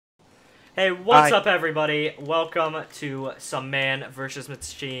Hey, what's up, everybody? Welcome to some man versus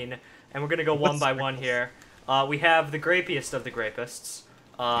machine, and we're gonna go one by one here. We have the grapiest of the grapists.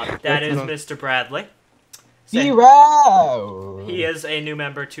 That is Mr. Bradley. Hero! He is a new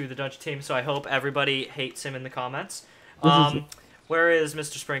member to the Dungeon team, so I hope everybody hates him in the comments. Where is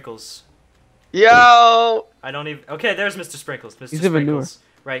Mr. Sprinkles? Yo! I don't even. Okay, there's Mr. Sprinkles. Mr. He's even Sprinkles,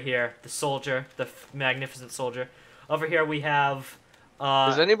 right here, the soldier, the magnificent soldier. Over here we have.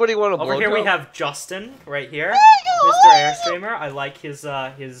 Does anybody want to blow Over here job? we have Justin, right here, Mr. Airstreamer. I like his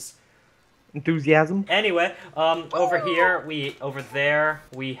enthusiasm. Anyway, over there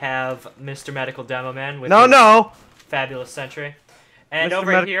we have Mr. Medical Demo Man with fabulous sentry, and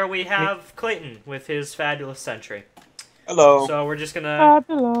over here we have Clayton with his fabulous sentry. Hello. So we're just gonna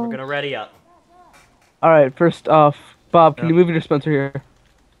ready up. All right, first off, Bob, can you move your dispenser here?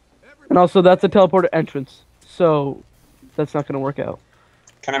 And also, that's a teleporter entrance, so that's not gonna work out.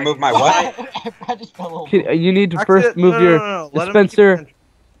 Can I move my what? You need to first move your dispenser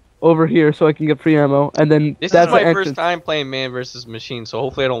over here so I can get free ammo, and then This that's is my the first entrance. time playing man versus machine, so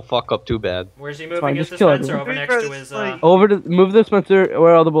hopefully I don't fuck up too bad. Where's he moving Fine, his just kill dispenser? Over everyone. next to his Move the dispenser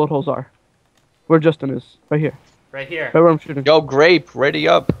where all the bullet holes are. Where Justin is, right here. right here. Right where I'm shooting. Yo, grape, ready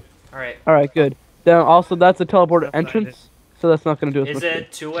up. All right. All right, good. Then also, that's a teleporter entrance, so that's not gonna do as much. Is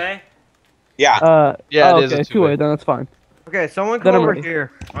it two-way? Yeah. Yeah, it is okay, a two-way. two-way. Then that's fine. Okay, someone Then come I'm over ready.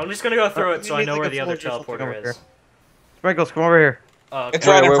 here. I'm just gonna go through it so I need know like where a the other soldier something teleporter over is. Sprinkles, come over here. Oh, okay. It's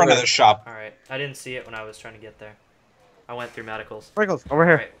right in Where- front where- of the shop. All right. I didn't see it when I was trying to get there. I went through medicals. Sprinkles, over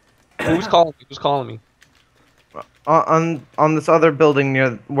here. Right. Who's calling me? Who's calling me? On this other building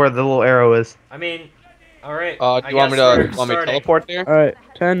near where the little arrow is. I mean, all right. Do you want me to teleport there? All right,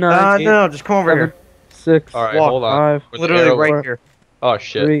 10, 9, 8, No, just come over 7, here. 6, All right, Walk, hold on. 5, Where the Literally arrow- right here. Oh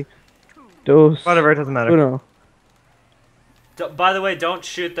shit. 3, 2, Whatever, it doesn't matter. 1. By the way, don't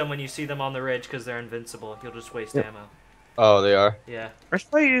shoot them when you see them on the ridge because they're invincible. You'll just waste Yep. ammo. Oh, they are. Yeah. I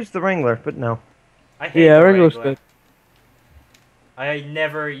should probably use the Wrangler, but no. I hate Yeah, the Wrangler's Wrangler. good. I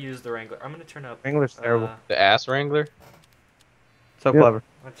never use the Wrangler. I'm gonna turn up. Wrangler's terrible. The ass wrangler. So Yep. clever.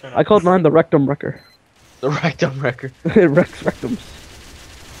 I'm gonna turn up I called mine the rectum wrecker. The rectum wrecker. It wrecks rectums.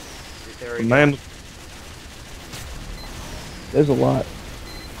 There we go. Man, There's a lot.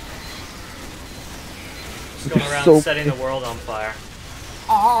 Just going around so- setting the world on fire.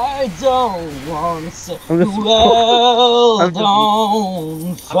 I don't want to say, I'm just- well, I'm just- don't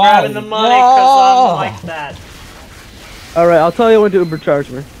I'm fight. grabbing the money because I'm like that. All right, I'll tell you when to overcharge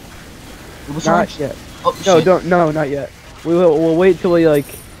me. Not yet. Oh, No, shit. don't. No, not yet. We'll wait till we like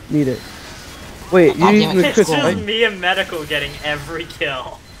need it. Wait, you God need damn the it. It's crystal, just right? me and Medical getting every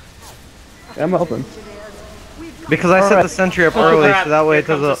kill. I'm helping. because I set Alright. the sentry up Oh, early, crap. so that way Here it does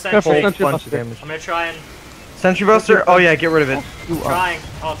comes the a sentry. whole Sentry bunch buster. of damage. I'm gonna try and Sentry buster? Oh yeah, get rid of it. trying.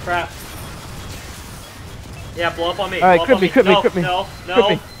 Oh crap. Yeah, blow up on me. All right, blow up crit on me, crit me, no, crit me. No, no. Crit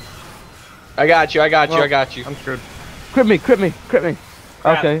me. I got you. I got you. Well, I got you. I'm screwed. Crit me, crit me, crit me.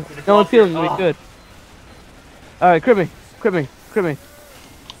 Crap. Okay. Did it No blow one's up your- healing me. oh. Good. All right, crit me, crit me, crit me.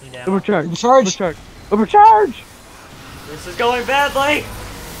 Need ammo. Overcharge. Overcharge. Overcharge. Overcharge. This is going badly.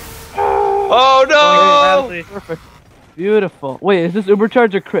 Oh no! Badly. Perfect. Beautiful. Wait, is this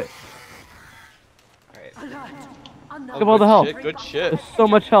overcharge or crit? Alright. Look at all the health. Good shit. There's so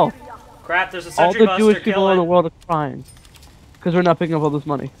much health. Crap, there's a All sentry the Jewish buster people in the killing. world are crying because we're not picking up all this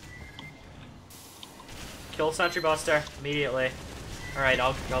money. Kill sentry buster immediately. Alright,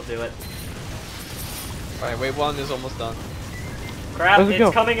 I'll do it. Alright, wave 1 is almost done. Crap, Where's it it's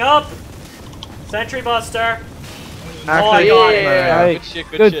go? coming up! Sentry buster! Actually, got it. Yeah. All right. Good shit.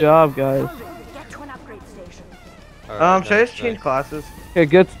 Good Good shit. job, guys. Alright, should I nice, just change nice. classes?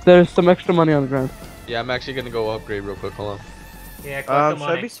 Okay, there's some extra money on the ground. Yeah, I'm actually gonna go upgrade real quick. Hold on. Yeah, collect the Should I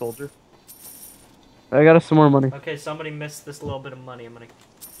money. be soldier? I got us some more money. Okay, somebody missed this little bit of money. I'm gonna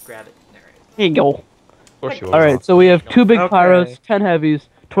grab it. There it is. Here you go. Of course you will. All right, so we have 2 big Okay. pyros, 10 heavies,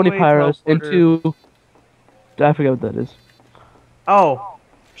 20 Wait, pyros, and teleporter. 2. I forget what that is. Oh,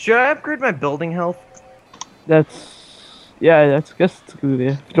 should I upgrade my building health? I guess it's a good idea.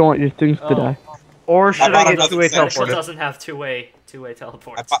 If you don't want your things to Oh. die. Or should bought I get another two-way sentry. Special teleporter? doesn't have two-way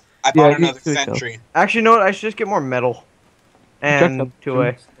teleports. I Yeah, bought you another do it, though. sentry. Actually, you know what? I should just get more metal. And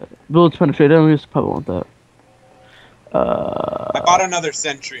two-way. Bullets penetrate. I don't just probably want that. I bought another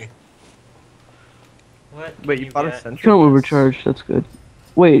sentry. What? Wait, can you bought a get? sentry? Can't overcharge. That's good.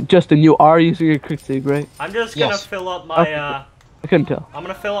 Wait, Justin, you are using your quick save, right? I'm just gonna Yes. fill up my Okay. I couldn't tell. I'm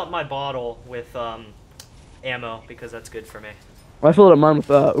gonna fill up my bottle with ammo because that's good for me. I filled up mine with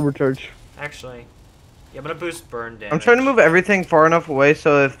overcharge. Actually, Yeah, I'm gonna boost burn damage. I'm trying to move everything far enough away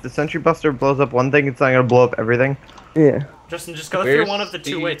so if the Sentry Buster blows up one thing, it's not gonna blow up everything. Yeah. Justin, just go Where's through one of the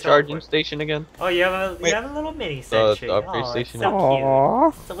two-way charging teleports. station again? Oh, you have a little mini sentry. The upgrade Oh, station. it's so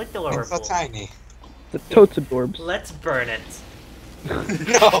Aww. cute. It's so adorable. It's so tiny. The totes adorbs. Let's burn it.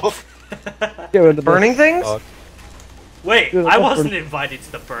 No. Get rid of the Burning things? Wait, Dude, I let's wasn't burn- invited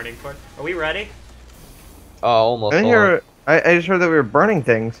to the burning part. Are we ready? Oh, almost. I didn't hold on. hear. I just heard that we were burning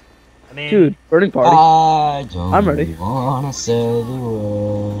things. I mean, Dude, burning party. I don't I'm ready. wanna sell the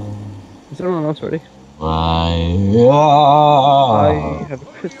world. Is everyone else ready? I have a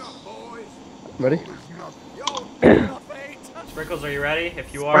crit. Ready? Sprinkles, are you ready?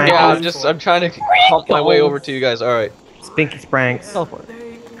 If you are, Yeah, Sprinkles. I'm trying to pump my way over to you guys. All right. Spinky Spranks. Teleport.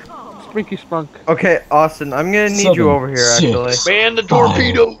 Sprinky Sprunk. Okay, Austin, I'm gonna need you over here actually. Man, the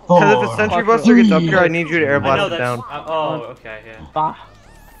torpedo. Because if the Sentry Buster gets up here, I need you to air I blast know it that's. down. Oh, okay, yeah. Ah.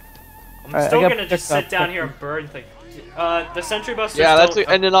 I'm Alright, still I got gonna just picked up, sit down picked here up. and burn things. The sentry buster. Yeah, that's still... it.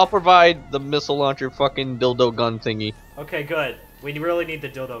 And then I'll provide the missile launcher fucking dildo gun thingy. Okay, good. We really need the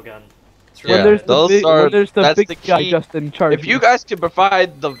dildo gun. It's Yeah, When there's the those big, are- when there's the that's big the guy key. Justin charging. If you guys can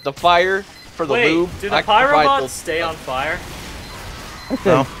provide the fire for the Wait, lube, do the I can provide pyrobots those- stay on fire? I said,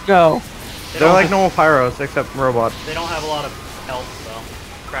 No. no. They They're don't like have, normal pyros, except robots. They don't have a lot of health, though.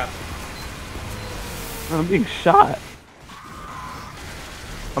 Crap. I'm being shot.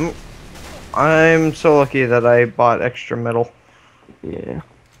 I'm so lucky that I bought extra metal. Yeah.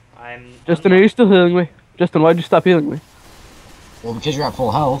 I'm. Justin, are you still healing me? Justin, why'd you stop healing me? Well, because you're at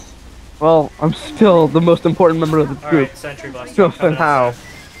full health. Well, I'm still the most important member of the All group. right, sentry buster. No, coming How? up.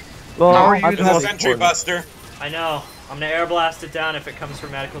 Well, How are you I'm the The most Sentry important? Buster. I know. I'm gonna air blast it down if it comes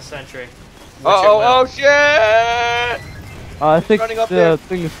from medical sentry. Which it Oh will. shit! I think Running up the there.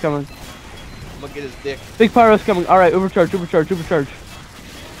 thing is coming. I'm gonna get his dick. Big pyro's coming. All right, overcharge, overcharge, overcharge.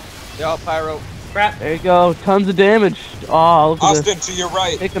 Yeah, pyro. Crap. There you go. Tons of damage. Oh, look at Austin, this. to your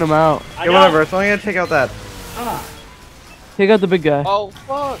right. Taking him out. I Yeah, know. whatever. It's only gonna take out that. Ah, Take out the big guy. Oh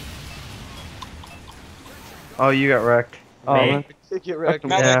fuck! Oh, you got wrecked. Oh, me? man. Get wrecked.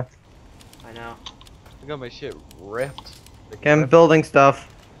 Medic. Yeah. I know. I got my shit ripped. Okay, I'm building stuff.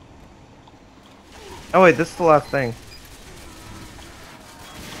 Oh wait, this is the last thing.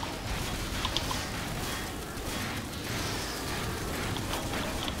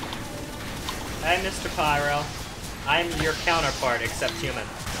 Hey, Mr. Pyro. I'm your counterpart, except human.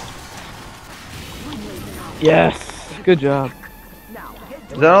 Yes. Good job.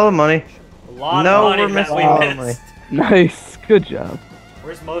 Is that all the money? A lot No, of money we're that missing we all the missed. Nice. Good job.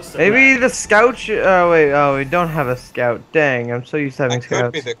 Where's most of Maybe that? the scout oh wait, oh, we don't have a scout. Dang, I'm so used to I having could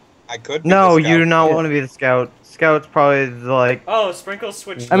scouts. be the. I could be No, the you do scout. not want to be the scout. Scout's probably the, like, Oh, Sprinkles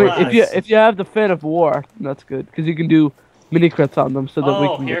switched I mean, class. if you have the fan of war, that's good because you can do mini crits on them so that we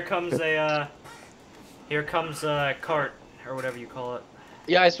Oh, can. here comes a cart or whatever you call it.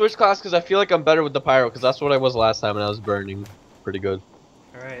 Yeah, I switched class because I feel like I'm better with the pyro because that's what I was last time and I was burning pretty good.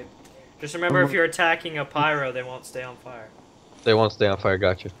 All right. Just remember, if you're attacking a pyro, they won't stay on fire. They won't stay on fire.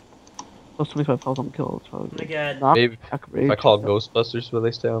 Gotcha. Plus 25 health on kill. That's probably good. Again, Knock, Maybe attack, if I rage, call Ghostbusters, will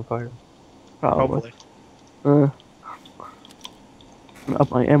they stay on fire? probably. hopefully. Up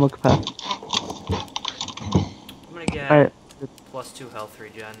my ammo capacity. I'm gonna get Alright. +2 health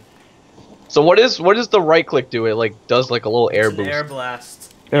regen. So what is the right click do? It like does like a little air It's an boost. air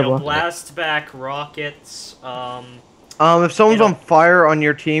blast. Air It'll blast. blast back rockets. If someone's It'll- on fire on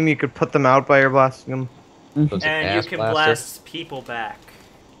your team, you could put them out by air blasting them. So it's an And you ass can blaster. blast people back.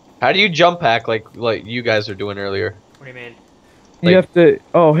 How do you jump pack like you guys are doing earlier? What do you mean? You have to.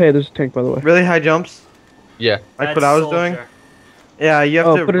 Oh, hey, there's a tank by the way. Really high jumps, Yeah. like That's what I was soldier. doing. Yeah, you have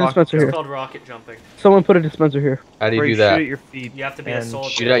Oh, to put a rock- dispenser It's here. called rocket jumping. Someone put a dispenser here. How do you where do you that? shoot at your feet. You have to be a and soldier.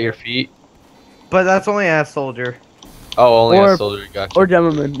 Shoot at your feet. But that's only as soldier. Oh, only Or- a soldier. Gotcha. Or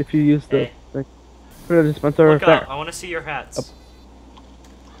Demoman if you use the Hey. thing. Put a dispenser Look there. up. I want to see your hats. Up.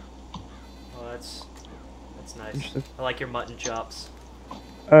 Oh, that's nice. Interesting. I like your mutton chops.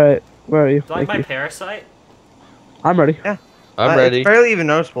 Alright, where are you? Do you like Thank my you. parasite? I'm ready. I'm ready. It's barely even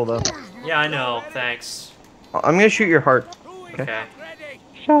noticeable though. Yeah, I know. Thanks. I'm gonna shoot your heart. Okay.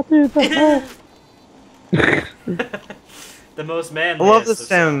 Shot through the heart. The most manly. I love the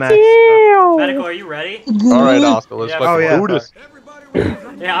stamina max. Medical, are you ready? All right, Oscar. Let's Yeah. fucking Oh, yeah. do this.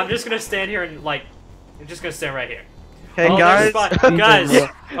 Yeah, I'm just gonna stand here and like, I'm just gonna stand right here. Hey Oh, guys, there's a spot. Guys.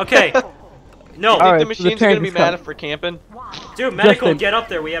 Okay. No, Think Alright, the so the machines are tank gonna be is mad coming. for camping? dude, medical, Justin, get up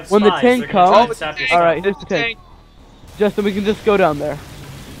there. We have spies. when the tank They're gonna try comes- and sap your Oh, stuff. Alright, there's the tank. Justin, we can just go down there.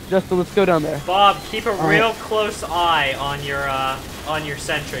 Justin, let's go down there. Bob, keep a Alright. real close eye on your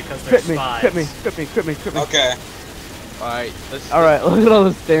sentry because they're Crit me, spies. crit me, crit me, crit me, crit me. Okay. All right. Let's. Alright, look at all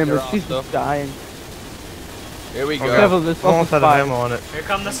this damage. They're She's awesome. just dying. Here we go. Careful, there's also Almost out of spies. ammo on it. Here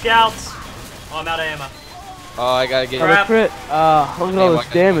come the scouts. Oh, I'm out of ammo. Oh, I gotta get. Oh, the crit. Look at all this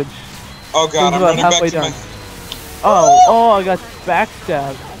damage. Oh god, This is I'm about running back halfway to done. my... Oh, I got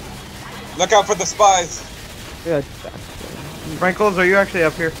backstabbed. Look out for the spies. I got backstabbed. Frankles, are you actually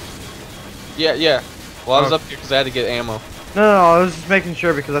up here? Yeah. Well, I was Oh. up here because I had to get ammo. No, I was just making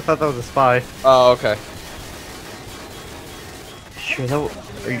sure because I thought that was a spy. Oh, okay.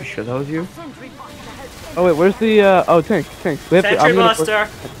 Are you sure that was you? Oh wait, where's the oh tank? We have to. Sentry I'm gonna buster.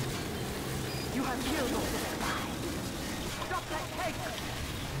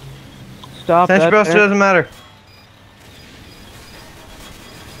 stop Sentry that. buster tank. doesn't matter.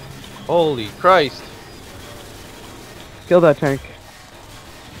 Holy Christ. Kill that tank.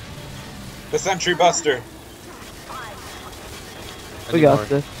 The sentry buster. We got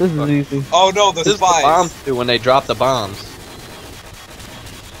this. This is easy. Oh no, the This is what spies. bombs do when they drop the bombs.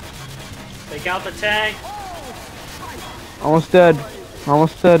 Take out the tank. Almost dead.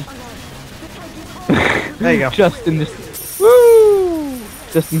 Almost dead. There you go. Justin just. Woo!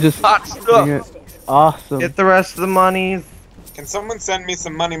 Justin just. Hot stuff. doing it. Awesome. Get the rest of the monies. Can someone send me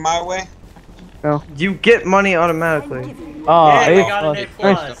some money my way? You get money automatically. Oh, Yeah, A I got an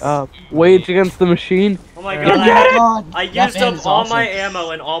plus. A+. Nice. Wage against the machine. Oh my Oh god, my god. I That used man up is all awesome. my ammo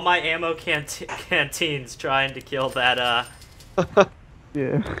and all my ammo canteens trying to kill that,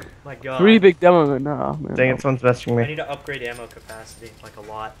 Yeah. my god. 3 big demo men. Nah, man. Dang it, someone's besting I me. need to upgrade ammo capacity, like a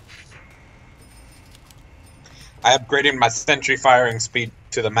lot. I upgraded my sentry firing speed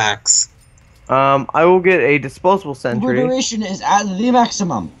to the max. I will get a disposable sentry. Duration is at the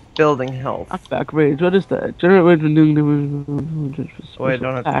maximum. Building health. Knockback rage. What is that? Generate rage when doing the. So I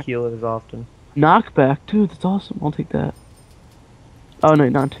don't have to heal it as often. Knockback, dude. That's awesome. I'll take that. Oh no,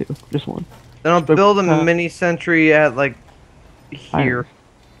 not 2. Just 1. Then I'll build a Uh, mini sentry at like here.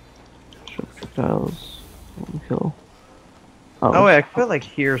 Projectiles. 1 kill. Oh wait, I could put it like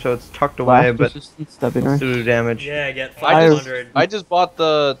here so it's tucked away, blast but resistance. That'd be still nice. do damage. Yeah, I get I just- 500. I just bought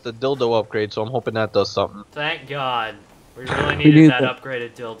the dildo upgrade, so I'm hoping that does something. Thank god. We really We needed need that that.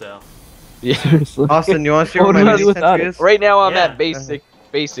 upgraded dildo. Yeah. Seriously. Austin, you want to see What what my would I mini do without sentry it? is? Right now I'm Yeah. at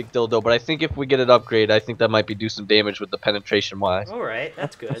basic dildo, but I think if we get it upgraded, I think that might be do some damage with the penetration wise. Alright,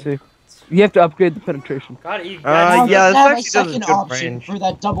 that's Let's good. see. You have to upgrade the penetration. God, you Yeah, guys. this have a actually does a second good option range. for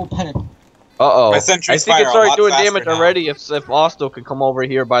that double penetrate. Uh-oh. My I sentries think fire it a started lot doing faster damage now. already. If Osto could come over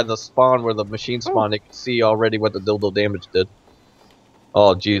here by the spawn where the machine spawned, they can see already what the dildo damage did.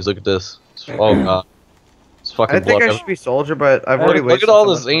 Oh, jeez, look at this. Oh, God. It's fucking I think blood. I should be soldier, but I've Look- already Look wasted at all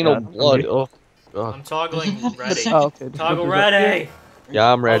so this much anal of that. blood. Oh, God. I'm toggling ready. Oh, okay. Toggle ready!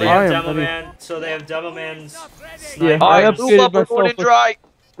 Yeah, I'm Oh, ready. they I have am Demo ready. Man, so they have Demo Man's Yeah, sniper. I Alright, upgraded move up, we're myself going in with- dry.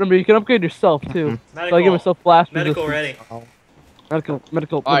 Remember, you can upgrade yourself too. So I give Medical, myself blast medical resistance. ready. Medical. Alright,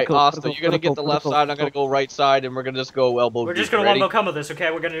 medical, Osto, medical, you're gonna get the left medical, side, I'm gonna go right side, and we're gonna just go elbow We're deep. just gonna Ready? one combo this, okay?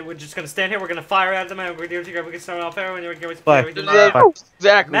 We're just gonna stand here. We're gonna fire at them, and we're gonna start off there, and we're gonna Play. everything.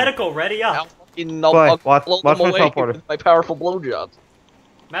 Exactly. Medical, ready I'll up. fucking Play. I'll Watch- blow watch them my away teleporter. with my powerful blowjobs.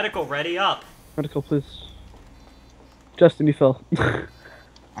 Medical, ready up. Medical, please. Justin, you fell.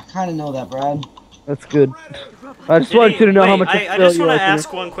 I kind of know that, Brad. That's good. I just Did wanted he- you to know how wait, much I of just failure want to I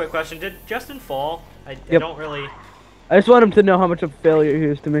ask one quick question. Did Justin fall? I Yep. don't really. I just want him to know how much of a failure he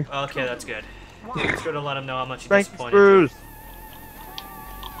is to me. Okay, that's good. It's good to let him know how much he Frank disappointed you. screws.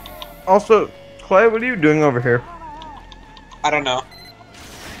 Also, Clay, what are you doing over here? I don't know.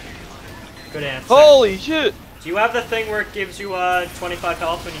 Good answer. Holy shit! Do you have the thing where it gives you 25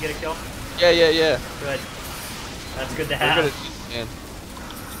 health when you get a kill? Yeah. Good. That's good to We're have. gonna man.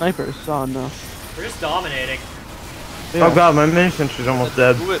 Snipers. Oh no. We're just dominating. Yeah. Oh god, my mini sentry's almost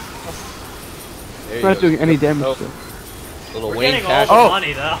dead. Do it. There you I'm not go. doing any damage Oh, to it. little We're Wayne getting all Cash. the Oh.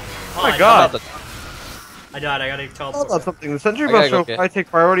 money though. Oh my I God. died. I died. I gotta tell How about something? The sentry I gotta buster go will get- probably take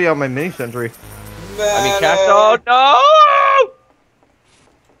priority on my mini sentry. I mean, Cash. Oh no!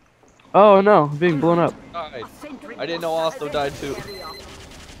 Oh no, I'm being blown up. Died. I didn't know Osto died too.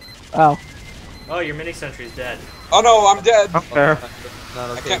 Ow. Oh, your mini sentry's dead. Oh no, I'm dead. Not fair. Not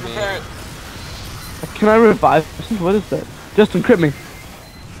I okay, can't man. repair it. Can I revive? What is that? Justin, crit me.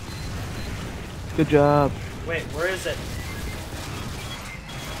 Good job. Wait, where is it?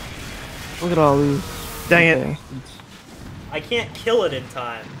 Look at all these. Dang it. bastards. I can't kill it in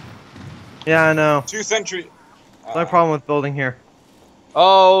time. Yeah, I know. 2 sentry. No problem with building here.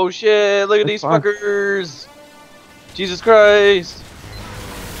 Oh shit! Look at That's these fine. fuckers! Jesus Christ!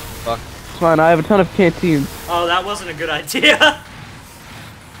 It's fine, I have a ton of canteens. Oh, that wasn't a good idea.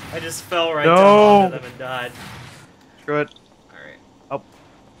 I just fell right No. down onto them and died. Screw it. Alright.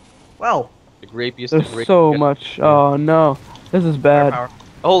 Well. The rapiest. There's so much. Oh no. This is bad. Power.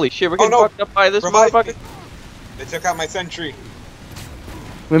 Holy shit! We're getting no. fucked up by this Revive motherfucker. They took out my sentry.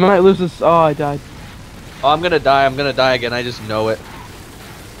 We might lose this. Oh, I died. Oh, I'm gonna die again, I just know it.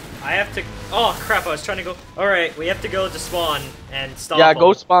 I have to. Oh crap! I was trying to go. All right, we have to go to spawn and stop. Yeah,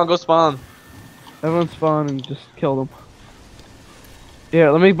 go them. spawn, go spawn. Everyone spawn and just kill them. Yeah,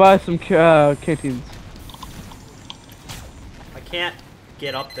 let me buy some canteens. I can't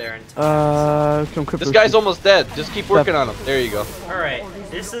get up there in time. Some This guy's almost dead. Just keep working on him. There you go. All right,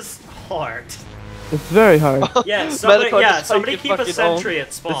 this is hard. It's very hard. Yeah, somebody, Medical, just somebody fight your keep a fucking own. sentry at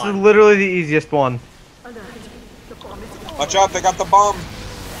This is spawn. literally the easiest one. Watch out, they got the bomb.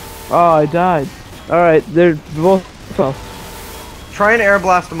 Oh, I died. Alright, they're both fell. Try and air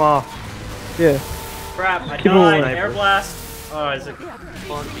blast them off. Yeah. Crap! I Keep it died. alive. Air blast. Oh, is it?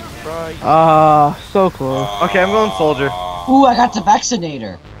 Ah, so close. Okay, I'm going soldier. Ooh, I got the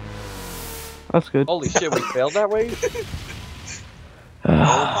vaccinator. That's good. Holy shit, we failed that way? Oh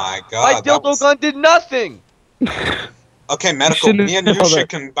my god. My that dildo was- gun did nothing! Okay, medical. shouldn't Me and have you done should that.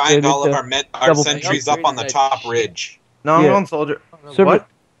 combine Yeah, all of me our Double- sentries up on the top ridge. No, I'm Yeah. going soldier. Server- What?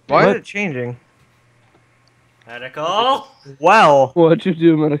 Why What? is it changing? Medical. Well, What'd you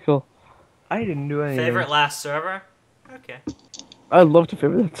do, Medical? I didn't do anything. Favorite last server? Okay. I'd love to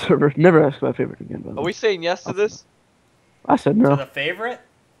favorite that server. Never ask my favorite again, by the Are way. we saying yes to this? I said To no. the favorite?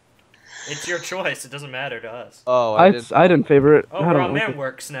 It's your choice. It doesn't matter to us. Oh, I didn't. didn't favor it. Oh, I we're don't on like it.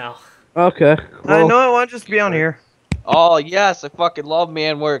 ManWorks now. Okay. I Well, know I want just to be on here. Oh, yes, I fucking love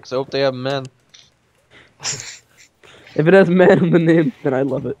ManWorks. I hope they have men. if it has man in the name, then I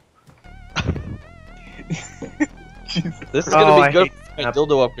love it. This is Oh, gonna I be good. hate My Snap.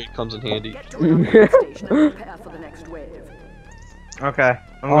 dildo upgrade comes in handy. Get to another station and prepare for the next wave. Okay,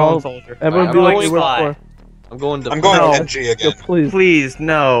 I'm I'll- going soldier. Everyone I'm be like going you were spy. before. I'm going to. I'm going No. NG Yeah, again. please, Please,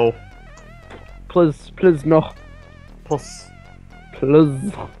 no. please, please, no, Plus,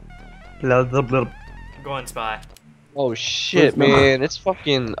 please. blah, blah, blah. I'm going spy. Oh shit, Please, no. man! It's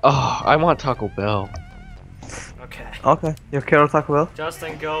fucking. Oh, I want Taco Bell. Okay. Okay, you have Carol Taco Bell?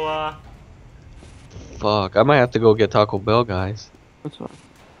 Justin, go. Fuck, I might have to go get Taco Bell, guys. That's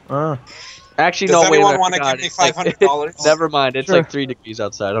fine. Actually, Does no. Wait, anyone I want to forgot. give me It's like- $500? Never mind. It's Sure. like 3 degrees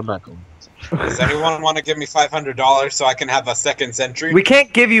outside. I'm not going. Does anyone want to give me $500 so I can have a second sentry? We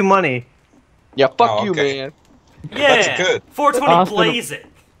can't give you money. Yeah, fuck Oh, you, okay. man. Yeah. That's good. 420 Austin- blaze it.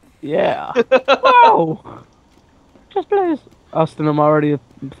 Yeah. Wow. Just please. Austin, I'm already a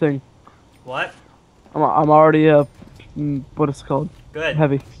thing. What? I'm already a what is it called? Good.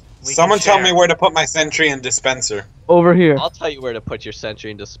 Heavy. We Someone can tell share. me where to put my sentry and dispenser. Over here. I'll tell you where to put your sentry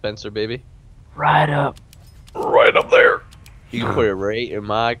and dispenser, baby. Right up. Right up there. You can put it right in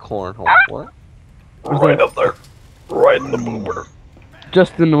my cornhole. What? Right up there. Right in the boober.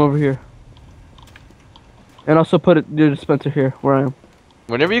 Justin, I'm over here. And also put it your dispenser here, where I am.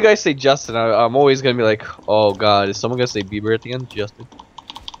 Whenever you guys say Justin, I'm always gonna be like, oh god, is someone gonna say Bieber at the end? Justin.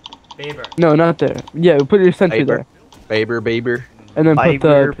 Baber. No, not there. Yeah, put your sentry Baber. there. Baber. And then put the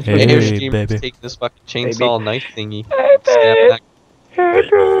Baber. dispenser Hey, here. streamer's taking this fucking chainsaw knife thingy. Hey, Snap babe. back. Hey,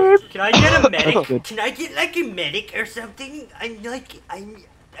 babe. Can I get a Good. medic? Can I get like a medic or something? I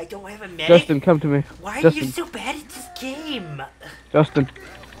don't have a medic. Justin, come to me. Why are Justin. you so bad at this game?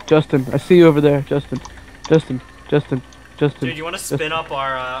 Justin, I see you over there. Justin. Dude, you want to spin up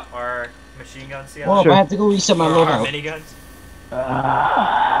our machine guns together? Whoa, Sure. I have to go reset my Or our loadout. miniguns?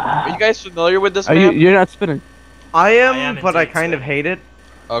 Are you guys familiar with this Are map? you're not spinning. I am, am but I indeed kind of spinning. hate it.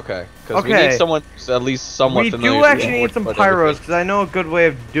 Okay, because we Okay. need someone who's at least somewhat We familiar do with actually need what- some what pyros, everything- because I know a good way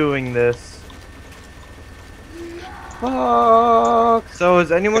of doing this. Fuck. So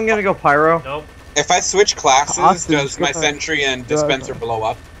is anyone gonna go pyro? Nope. If I switch classes, Austin, does my go ahead. sentry and dispenser blow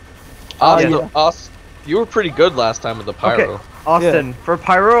up? You were pretty good last time with the pyro. Okay. Austin, for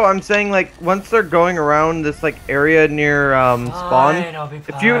pyro, I'm saying like once they're going around this like area near spawn, Fine, I'll be if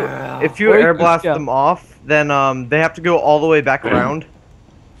you pyro. air Where- blast yeah. them off, then they have to go all the way back around.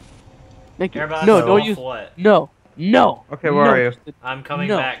 Thank you. Air blast No, them don't off use. what? No. Okay, where no, are you? Justin. I'm coming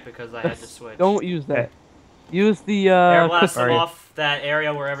No. back because I had to switch. Don't use that. Okay. Use the Air blast crystal. them Are you? off that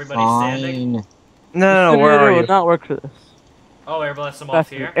area where everybody's standing. Fine. No, where Incinerator are will you? not work for this. Oh, air blast them off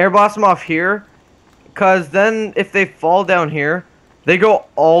Faster. here. Air blast them off here, cause then if they fall down here, they go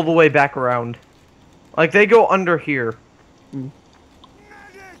all the way back around. Like they go under here. Hmm.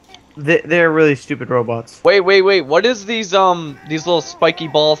 They're really stupid robots. Wait. What is these little spiky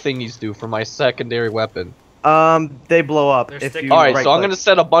ball thingies do for my secondary weapon? They blow up They're if sticky. you. All right, so I'm right-click. gonna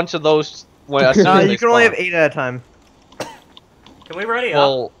set a bunch of those. When, as soon as they You can only have spawn. 8 at a time. Can we ready up?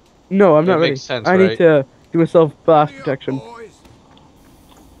 Well, No, I'm That not ready. makes sense, I need right? to do myself blast protection.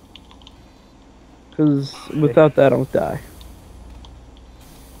 Because without that, I'll die.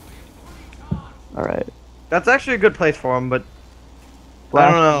 Alright. That's actually a good place for him, but I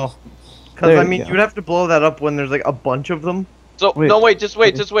Blast. don't know. Because, There I you mean, go. you would have to blow that up when there's, like, a bunch of them. So Wait. no, wait, just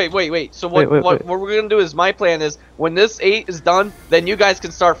wait. So what we're gonna do is my plan is when this 8 is done, then you guys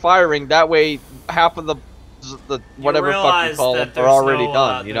can start firing. That way, half of the whatever fuck you realize call that them are there's already no,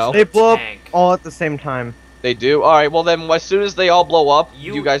 done. You there's know, no They blow up tank. all at the same time. they do. All right, well then, as soon as they all blow up,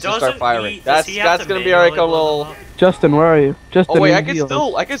 You- you guys can start doesn't firing. he- does That's he have to gonna be like a manually blow little. them up? Justin, where are you? Justin, Oh wait, I need can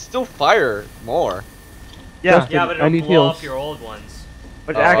heals. still fire more. Yeah, Justin, Yeah, but I it'll need blow heals. up your old ones.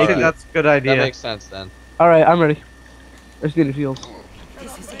 but Oh, actually, alright. that's a good That idea. makes sense then. All right, I'm ready. I just need heals.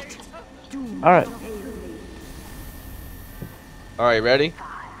 This is it. Do All right. not fail me. All right, ready?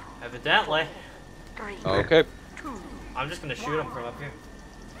 Evidently. 3, Okay. 2, I'm just gonna shoot them from up here.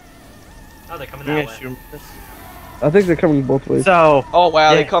 Oh, they're coming You that can way. shoot 'em. I think they're coming both ways. So, Oh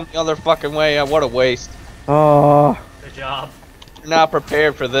wow, they Yeah. come the other fucking way. What a waste. Oh, Good job. You're not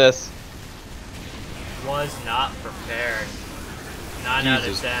prepared for this. Was not prepared. 9 out of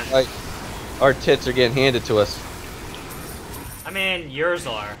Jesus. 10. Like, our tits are getting handed to us. I mean, yours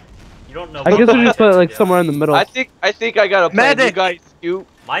are. You don't know. I guess what we my just put it tits like do. somewhere in the middle. I think I got a plan. You Medic! guys shoot,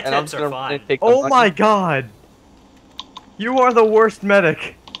 My and I'm tits just are gonna fine. take the oh money. my god. You are the worst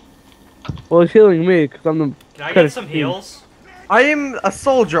medic. Well, he's healing me because I'm the. Can I credit get some team. heals? I am a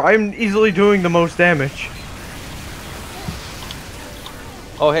soldier. I am easily doing the most damage.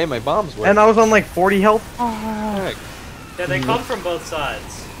 Oh hey, my bombs work. And I was on like 40 health. Heck. Yeah, they come from both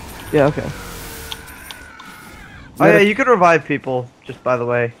sides. Yeah, okay. Oh yeah, you could revive people, just by the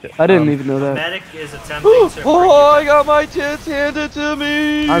way. I didn't even know The that. medic is attempting to bring Oh, you I back. got my tits handed to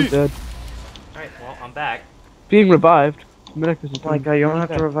me. I'm dead. Alright, well, I'm back. Being revived. Medic is Oh my god, you don't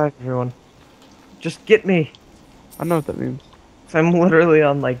have to revive everyone. Just get me. I know what that means. 'Cause I'm literally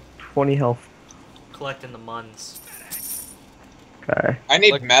on like 20 health. Collecting the muns. Okay. I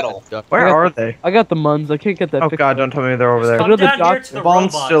need metal. Where got are the- they? I got the muns. I can't get that. Oh fixed. god, don't tell me they're over there. go Come to the down here doctor. to the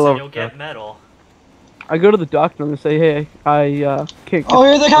Bomb's robots still and over you'll there. get metal. I go to the doctor and say, hey, I can't. Get Oh,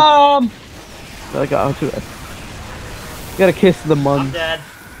 here they come! Like, oh, too bad. Got a kiss of the I'm muns. dead.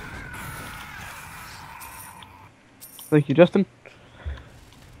 Thank you, Justin.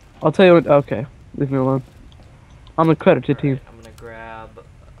 I'll tell you what. Okay, leave me alone. I'm a credited team. I'm gonna grab.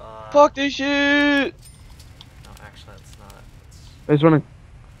 Fuck this shit. No, actually, that's not. He's running.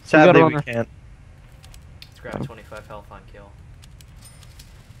 Sadly, got we on can't. Let's grab 25 health on kill.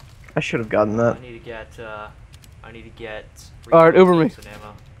 I should have gotten that. I need to get. I need to get. Alright, Uber me. and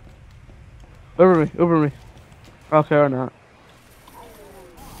ammo. Uber me. Okay, or not.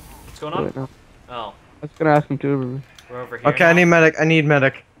 What's going Wait, on? no. Oh, I was gonna ask him to Uber me. we're over here. Okay, I now? need medic. I need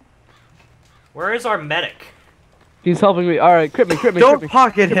medic. Where is our medic? He's helping me. Alright, crit me. Don't crit me.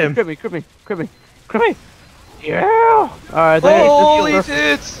 pocket him. Crit me. Yeah! Alright, Holy thank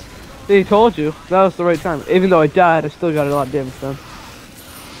tits. See, he told you. That was the right time. Even though I died, I still got a lot of damage done.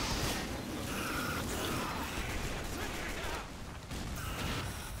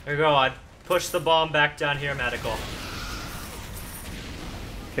 Here you go. I push the bomb back down here, medical.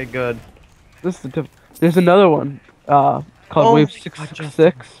 Okay, good. This is the There's another one, called Oh Wave my God,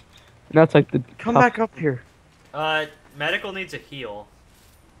 666. And that's like the Come tough- back up here. Medical needs a heal.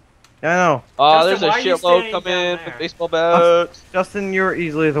 Yeah, I know. Oh, Justin, there's a why are you shitload standing coming down in there? with baseball bats. Justin, you're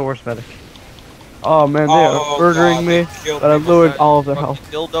easily the worst medic. Oh man, they Oh, are murdering God, me, they killed but I people. lured all of their health.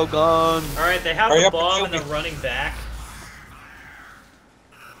 Fucking dildo gun. Alright, they have Hurry the up and bomb kill and they're me. running back.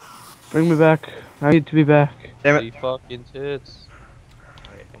 Bring me back. I need to be back. Damn Holy it. fucking tits.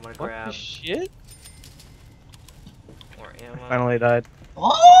 Alright, I'm gonna What grab the shit? more ammo. Finally died.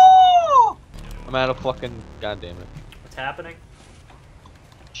 Oh! I'm out of fucking. God damn it. What's happening?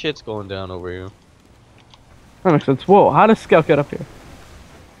 Shit's going down over here. That makes sense. Whoa, how does Scout get up here?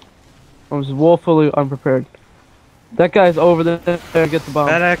 I was woefully unprepared. That guy's over there to get the bomb.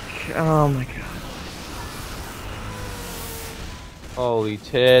 Medic. Oh my god. Holy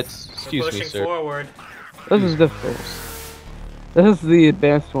tits. We're Excuse me, pushing sir. forward. This is difficult. This is the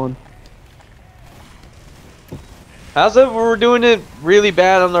advanced one. How's it we're doing it really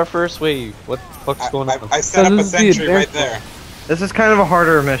bad on our first wave? What the fuck's going on? I set up a This is the sentry right advanced there. This is kind of a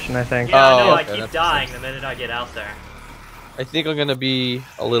harder mission, I think. Yeah, I Oh, know, okay, I keep that dying makes the minute I get out there. I think I'm gonna be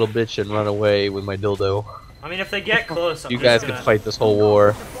a little bitch and run away with my dildo. I mean, if they get close, I'm You just guys gonna... can fight this whole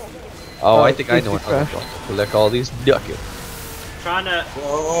war. Oh, I think I know please another crash. one. Collect all these ducats. Trying to...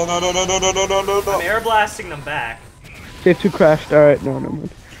 Oh, no. I'm air blasting them back. TF2 crashed. Alright, no, never mind.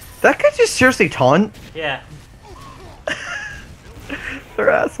 That guy just seriously taunt? Yeah. They're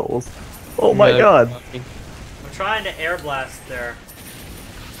assholes. Oh my Yeah, god. I'm trying to air blast their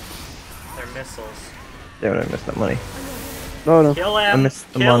missiles. Damn it, I missed that money. No, no. Kill I him!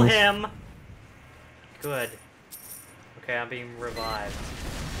 missed the Kill muns. him! Good. Okay, I'm being revived.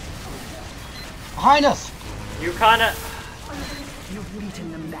 Behind us! You kinda... You've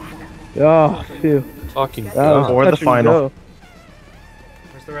beaten them back. Oh, phew. Fucking That was For the touch and final. go.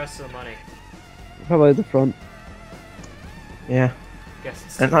 Where's the rest of the money? Probably at the front. Yeah, Guess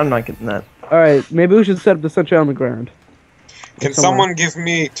it's... and I'm not getting that. Alright, maybe we should set up the sentry on the ground. Can Somewhere. someone give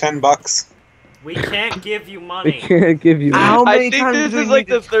me $10? We can't give you We money. can't give you How I many think times this do we is like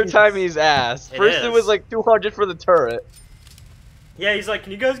need the to third change time this? he's asked. It First it is. was like 200 for the turret. Yeah, he's like,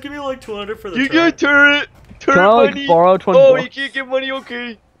 can you guys give me like 200 for the You turret? get turret! Can Turret I, like, money! borrow 20 Oh, bucks? you can't get money,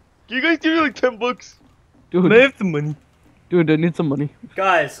 okay. Can you guys give me like 10 bucks? Dude, I have the money. dude, I need some money.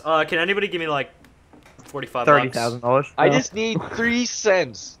 Guys, can anybody give me like 45 $30,000. I No. just need 3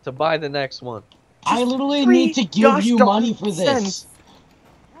 cents to buy the next one. I literally need to give you money for this.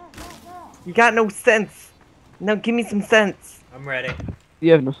 You got no sense. Now give me some sense. I'm ready.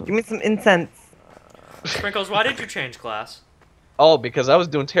 You have no Give sense. me some incense. Sprinkles, why did you change class? Oh, because I was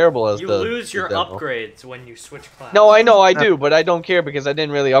doing terrible as You the lose your demo. upgrades when you switch class. No, I know I do, but I don't care because I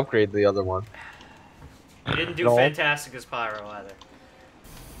didn't really upgrade the other one. You didn't do No. fantastic as Pyro either.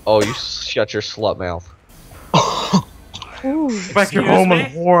 Oh, you shut your slut mouth. Back your home on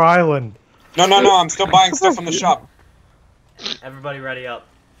Whore Island. No, I'm still buying stuff from the shop. Everybody ready up.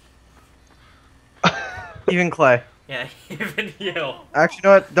 Even Clay. Yeah, even you. Actually, you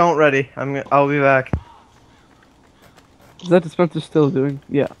know what? Don't ready. I'll be back. Is that dispenser still doing?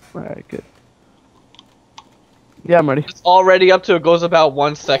 Yeah. Alright, good. Yeah, I'm ready. It's already up to it goes about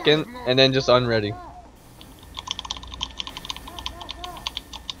 1 second, and then just unready.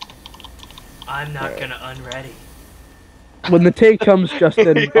 I'm not gonna unready. When the tank comes, Justin,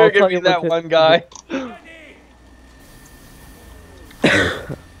 You're I'll gonna tell be you that what one guy.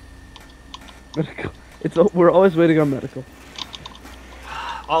 Medical. We're always waiting on medical.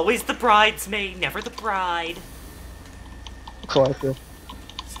 Always the bridesmaid, never the bride. That's how I feel.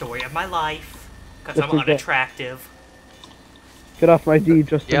 Story of my life. Because Just I'm like that. unattractive. Get off my D,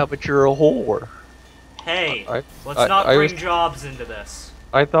 Justin. Yeah, but you're a whore. Hey, I- let's I- not I bring was- jobs into this.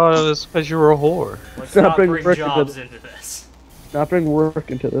 I thought it was because you were a whore. Let's Not not bring bring work into jobs this. into this. Not bring work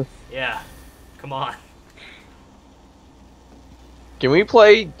into this. Yeah, come on. Can we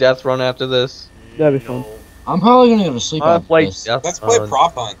play Death Run after this? That'd be fun. No. I'm probably gonna go to sleep I'll after play this. Death Let's play Run.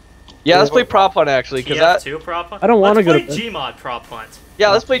 Prop Hunt. Yeah, let's play Prop Hunt actually, because that. TF2 prop hunt? I don't wanna Let's go to play bed. Gmod prop hunt. Yeah,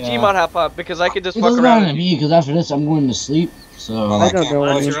 let's play Yeah. Gmod Hop Hunt because I could just It fuck doesn't around. matter to me because after this I'm going to sleep. So I don't know That's what your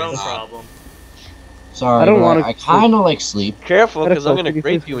it own is. problem. sorry, I don't but wanna I sleep. kind of like sleep. Careful, because I'm Medical, gonna can you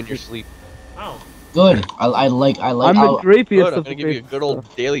grape please- you in your sleep. Oh, Good. I like. I'm the I'll- grapiest Good, of I'm the gonna give you a good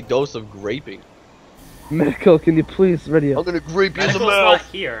old daily dose of graping. Medical, can you please ready I'm up? gonna grape you in the Medical's not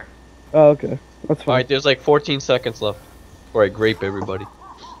mouth. here. Oh, okay. That's fine. Alright, there's like 14 seconds left before I grape everybody.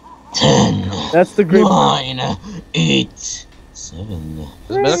 10, That's the grape. 9, 8, 7,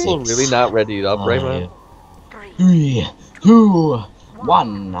 Is Medical really not ready up right now? 3, 2,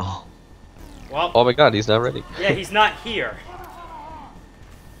 1. Well, Oh my god, he's not ready. yeah, he's not here.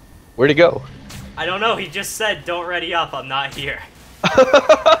 Where'd he go? I don't know, he just said, don't ready up, I'm not here.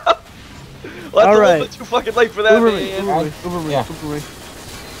 Well, that's a Alright. little bit too fucking late for that, Uber me, man. Uber me, Uber me, Yeah. Uber me.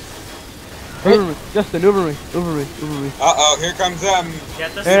 Uber me, Justin, Uber me, Uber me, Uber me. Uh-oh, here comes them.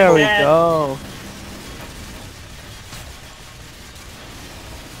 Get the There thing we dead. go.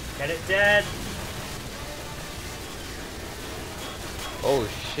 Get it dead. Oh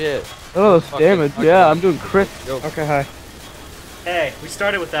shit. Oh, that's Fucking- damage. fucking- Yeah, I'm doing crit. Okay, hi. Hey, we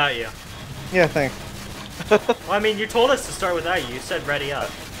started without you. Yeah, thanks. Well, I mean, you told us to start without you. You said ready up.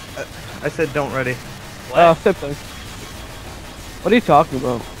 I said don't ready. What? Same thing. What are you talking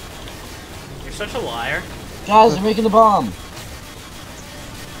about? You're such a liar. Guys, they're making the bomb.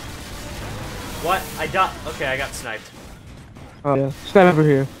 What? I got. Okay, I got sniped. Oh yeah, snipe over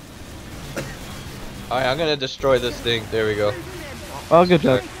here. Alright, I'm gonna destroy this thing. There we go. Oh, good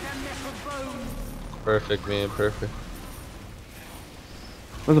job. Perfect, man, perfect.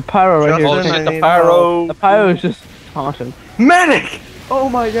 There's a pyro right Oh here. Justin, shit, I the need pyro! The pyro is just taunting. Medic! Oh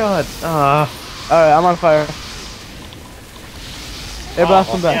my god. Alright, I'm on fire. Hey,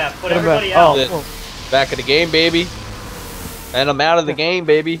 blast him back. Yeah, put Get him back. everybody out. Oh, cool. Back of the game, baby. And I'm out of the game,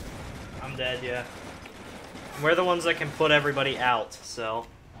 baby. I'm dead, yeah. We're the ones that can put everybody out, so.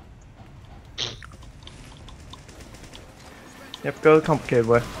 Yep, go the complicated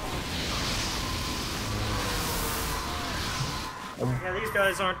way. Yeah, these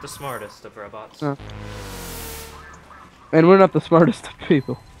guys aren't the smartest of robots. No. And we're not the smartest of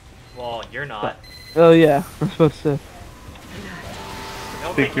people. Well, you're not. Oh yeah, I was supposed to say. I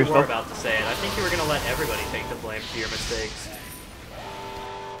don't Speak think you for were yourself. about to say it. I think you were gonna let everybody take the blame for your mistakes.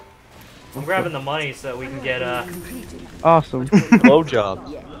 I'm grabbing the money so that we can get Awesome.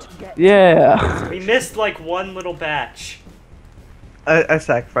 Blowjob. Yeah. We missed like one little batch. I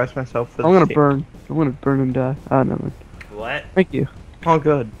sacrificed myself for I'm gonna team. burn. I'm gonna burn and die. Oh no. What? Thank you. Oh,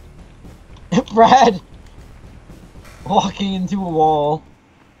 good. Brad! Walking into a wall.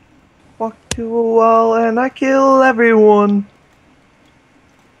 Walk to a wall and I kill everyone.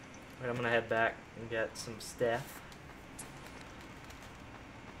 Wait, I'm gonna head back and get some stuff.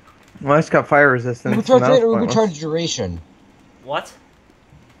 Well, I just got fire resistance. Uber charge and that rate or was Uber pointless. charge duration? What?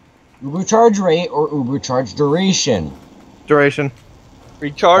 Uber charge rate or Uber charge duration? Duration.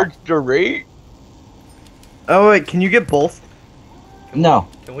 Recharge the rate? Oh wait, can you get both? No.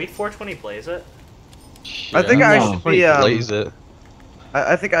 Can we 420 blaze it? I think I No. should be. Blaze it.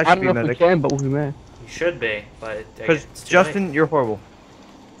 I think I I should don't be know if we medic. can, but we may. You should be, but Because it's too Justin, you're horrible.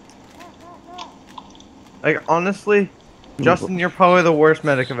 Like honestly, Justin, you're probably the worst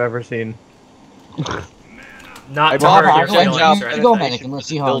medic I've ever seen. late. Not to Bob, hurt your actually, feelings or you go anything. medic and let's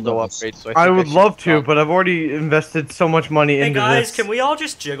see how it Dildo goes. upgrade, so I think would should love to, stop. but I've already invested so much money Hey into guys, this. can we all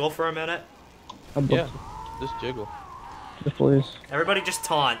just jiggle for a minute? I'm Yeah, just jiggle. Just please. Everybody just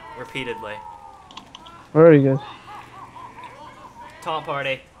taunt repeatedly. Alrighty, guys. Taunt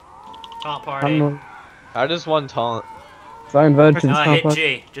party. Taunt I'm party. not. How does one taunt? If I invited to the Hit top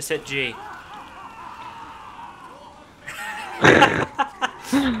G. Just hit G.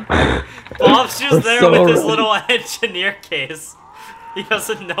 Bob's just We're there so with his ready. little engineer case. He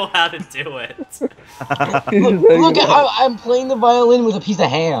doesn't know how to do it. Look at how I'm playing the violin with a piece of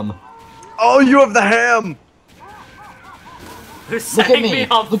ham. Oh, you have the ham. Who's Look at setting me. me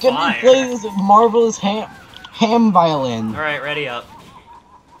on Look at fire? me play this marvelous ham violin. Alright, ready up.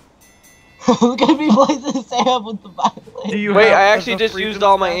 Look at me play this ham with the violin. Do you Wait, have I the actually just freedom used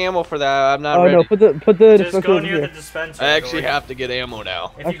all my staff? ammo for that. I'm not Oh ready. no, put the Just dispenser go over near the here. dispenser. I actually Go have to get ammo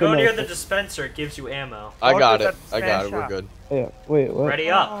now. If you go near the dispenser, it gives you ammo. I Oh, got there's it. that I got it. smash We're shot. good. Yeah. Wait. What? Ready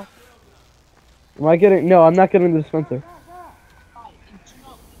up. Am I getting? No, I'm not getting the dispenser.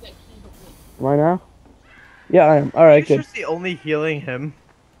 Am I now? Yeah, I am. All right, You're good. just the only healing him.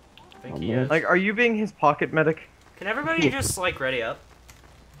 I think Oh, he man. is. Like, are you being his pocket medic? Can everybody just, like, ready up?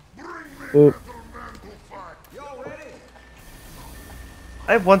 Oop.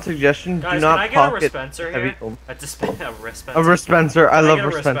 I have one suggestion. Guys, Do can not I get a pocket respenser heavy. here? A dispenser. A respenser. I Can I love get a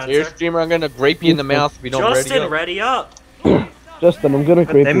respenser. Here, streamer, I'm gonna grape you in the mouth if you don't Justin, ready ready up. Justin, I'm gonna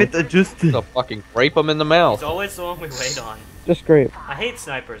God grape damn you. it, Justin. up. Fucking grape him in the mouth. He's always the one we wait on. Just grape. I hate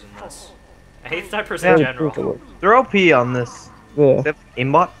snipers in this. I hate snipers Yeah. in general. They're OP on this. Yeah. Except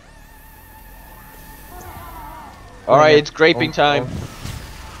aimbot. All right, it's graping time.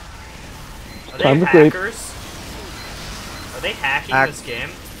 Are they Time to grape. hackers? Are they hacking Hack. this game?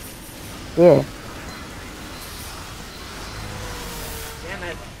 Yeah. Damn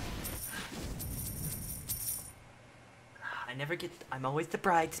it. I never get. I'm always the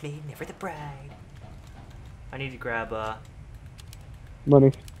bridesmaid, never the bride. I need to grab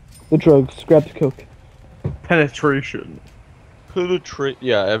Money. The drugs. Grab the coke. Penetration. Penetrate.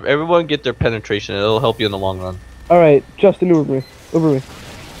 Yeah, everyone get their penetration. It'll help you in the long run. All right, Justin, Uber me. Uber me.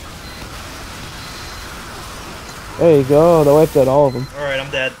 There you go. That wiped out all of them. Alright,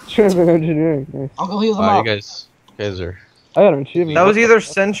 I'm dead. German engineering. Nice. I'll go heal them Alright, up. you guys are. I got an achievement. That was either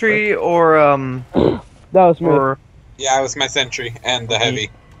sentry or That was me. or Yeah, it was my sentry and the heavy.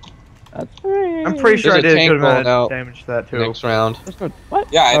 That's right. I'm pretty sure There's I a did a tank good amount rolling out of damage to that too. Next round. That's not, what?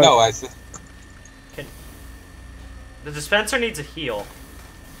 Yeah, I Alright. know. The dispenser needs a heal.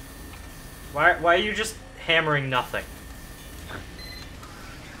 Why are you just hammering nothing?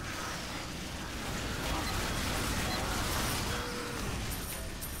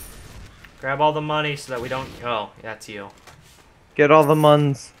 Grab all the money so that we don't. Oh, that's you. Get all the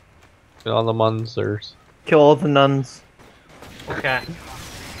muns. Get on the munzers. Kill all the nuns. Okay,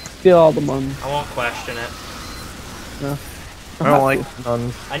 Steal all the money. I won't question it. I don't like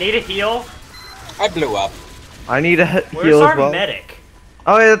nuns. I need a heal. I blew up. I need a Where's heal our as well. medic?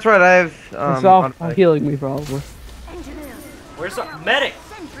 Oh yeah, that's right. I have It's all automatic. healing me probably. Where's our medic?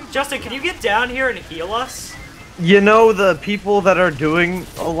 Justin, can you get down here and heal us? You know the people that are doing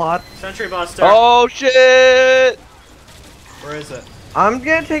a lot. Sentry Buster. Oh shit! Where is it? I'm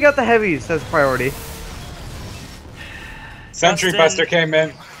gonna take out the heavies as priority. Sentry Justin. Buster came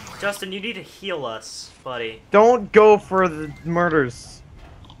in. Justin, you need to heal us, buddy. Don't go for the murders.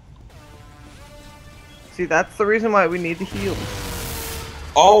 See, that's the reason why we need to heal.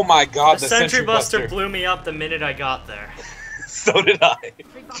 Oh my god, The the Sentry Buster Buster. blew me up the minute I got there. So did I.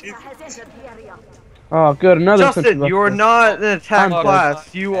 Oh, good. Another Justin, Sentry you are Buster. not an attack I'm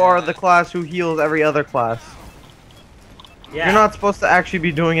class. You are the class who heals every other class. Yeah. You're not supposed to actually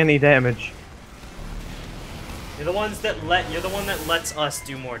be doing any damage. You're the one that lets us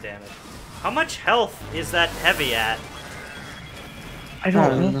do more damage. How much health is that heavy at? I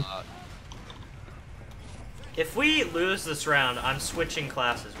don't know. If we lose this round, I'm switching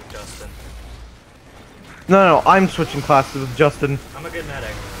classes with Justin. No, I'm switching classes with Justin. I'm a good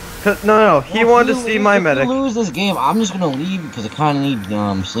medic. No, he wanted to see my medic. If we lose this game, I'm just gonna leave because I kind of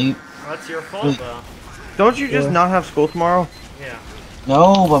need sleep. Well, that's your fault, though. Don't you just not have school tomorrow? Yeah.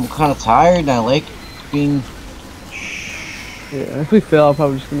 No, but I'm kind of tired and I like being. Yeah, if we fail, I'm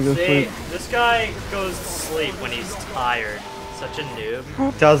probably just gonna go sleep. This guy goes to sleep when he's tired. Such a noob.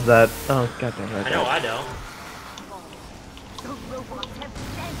 Who does that? Oh, goddamn it. I know, I don't.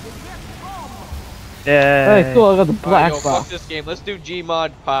 Yeah. Hey, cool, I got the black Fuck box. this game. Let's do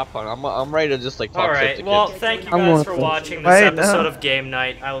Gmod pop on. I'm ready to just like talk shit Alright, to well, kids. thank you I'm guys going for for it. watching this Wait, episode of Game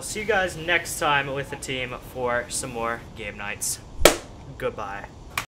Night. I will see you guys next time with the team for some more game nights. Goodbye.